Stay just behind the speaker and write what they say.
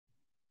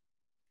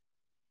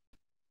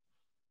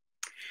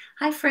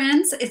Hi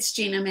friends, it's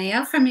Gina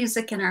Mayo from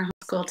Music in Our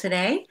Homeschool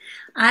today.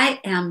 I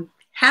am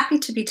happy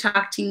to be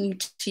talking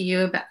to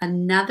you about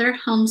another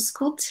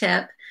homeschool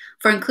tip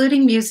for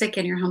including music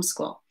in your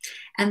homeschool.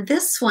 And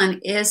this one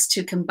is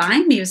to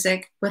combine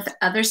music with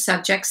other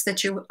subjects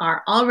that you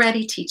are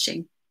already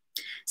teaching.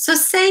 So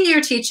say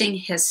you're teaching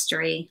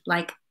history,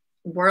 like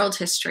world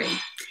history,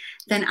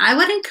 then I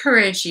would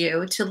encourage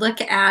you to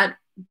look at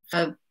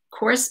the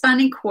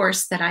corresponding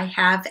course that I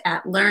have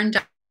at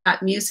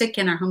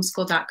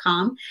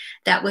learn.musicinourhomeschool.com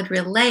that would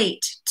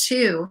relate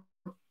to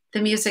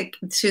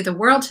the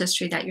world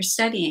history that you're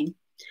studying.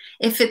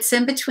 If it's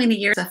in between the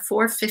years of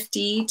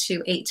 450 to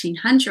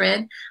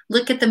 1800,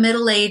 look at the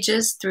Middle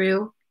Ages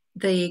through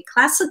the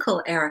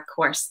classical era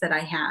course that I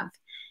have.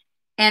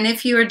 And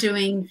if you are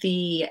doing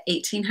the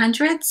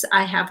 1800s,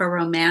 I have a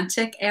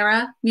Romantic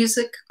era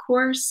music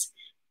course.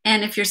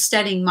 And if you're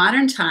studying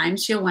modern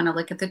times, you'll want to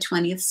look at the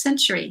 20th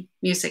century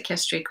music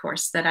history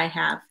course that I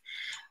have,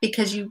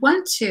 because you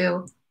want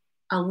to,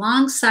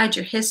 alongside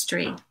your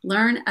history,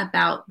 learn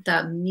about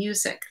the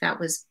music that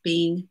was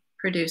being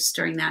produced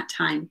during that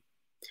time.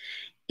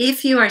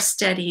 If you are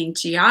studying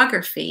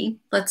geography,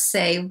 let's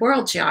say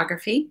world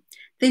geography,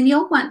 then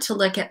you'll want to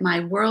look at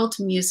my World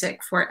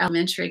Music for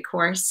Elementary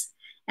course.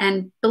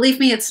 And believe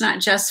me, it's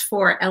not just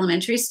for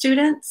elementary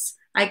students.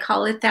 I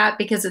call it that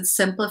because it's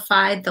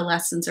simplified. The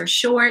lessons are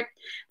short.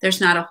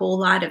 There's not a whole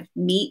lot of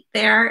meat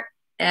there,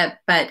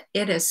 but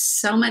it is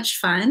so much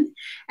fun.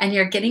 And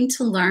you're getting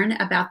to learn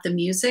about the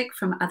music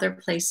from other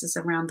places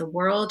around the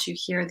world. You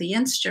hear the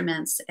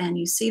instruments and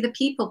you see the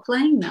people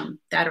playing them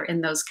that are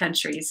in those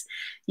countries.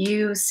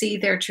 You see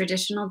their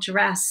traditional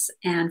dress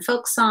and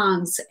folk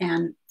songs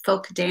and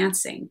folk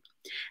dancing.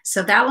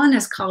 So that one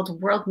is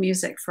called World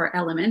Music for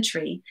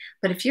Elementary.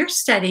 But if you're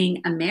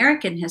studying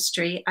American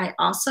history, I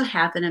also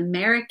have an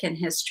American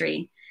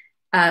history,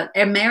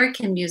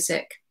 American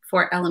music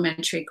for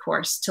elementary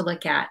course to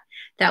look at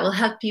that will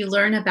help you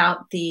learn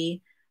about the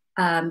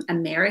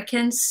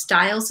American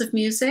styles of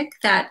music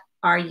that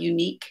are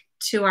unique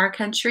to our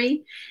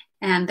country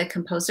and the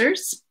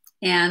composers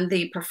and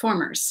the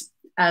performers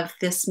of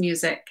this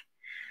music.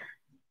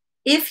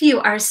 If you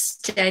are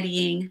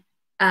studying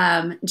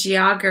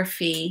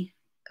geography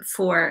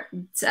for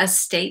a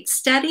state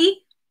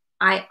study,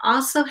 I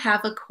also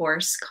have a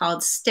course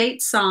called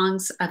State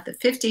Songs of the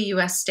 50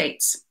 US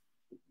States.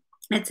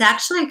 It's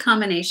actually a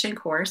combination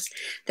course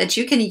that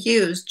you can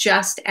use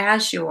just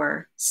as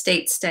your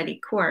state study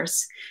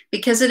course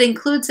because it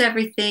includes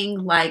everything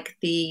like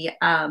the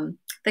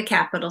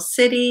capital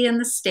city and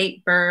the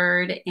state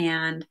bird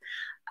and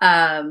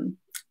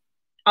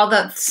all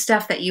the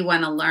stuff that you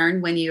want to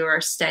learn when you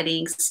are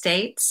studying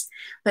states,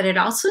 but it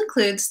also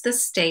includes the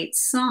state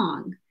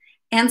song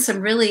and some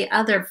really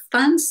other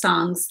fun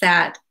songs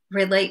that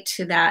relate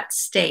to that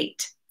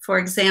state. For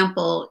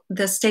example,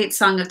 the state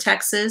song of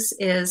Texas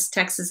is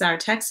Texas Our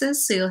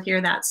Texas, so you'll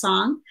hear that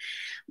song,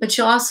 but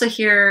you'll also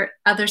hear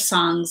other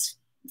songs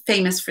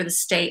famous for the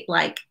state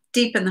like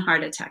Deep in the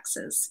Heart of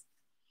Texas.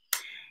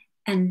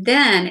 And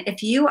then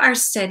if you are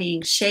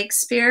studying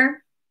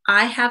Shakespeare,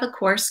 I have a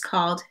course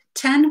called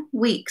 10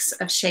 Weeks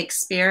of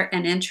Shakespeare,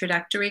 an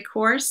introductory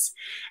course.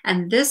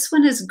 And this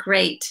one is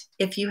great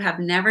if you have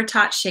never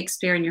taught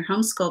Shakespeare in your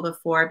homeschool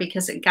before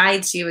because it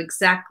guides you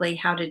exactly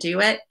how to do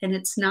it. And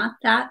it's not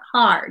that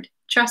hard.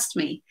 Trust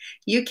me,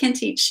 you can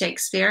teach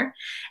Shakespeare.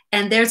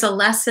 And there's a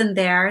lesson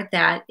there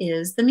that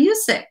is the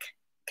music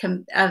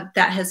that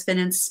has been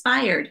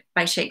inspired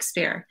by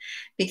Shakespeare,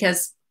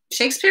 because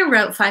Shakespeare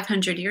wrote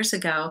 500 years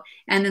ago,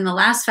 and in the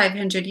last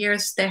 500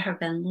 years, there have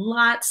been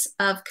lots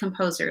of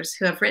composers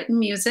who have written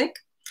music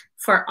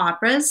for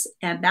operas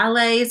and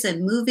ballets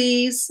and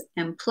movies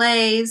and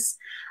plays,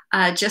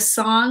 just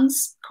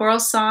songs, choral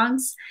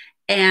songs,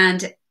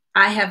 and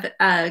I have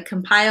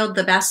compiled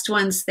the best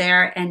ones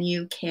there, and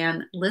you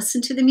can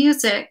listen to the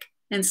music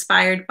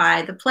inspired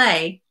by the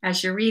play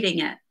as you're reading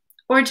it,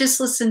 or just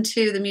listen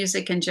to the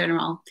music in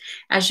general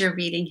as you're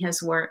reading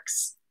his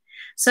works.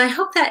 So I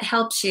hope that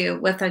helps you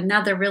with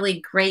another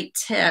really great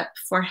tip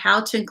for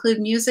how to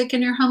include music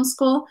in your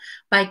homeschool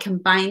by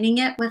combining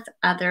it with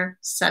other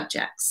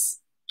subjects.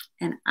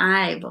 And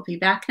I will be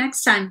back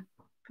next time.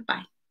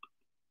 Bye-bye.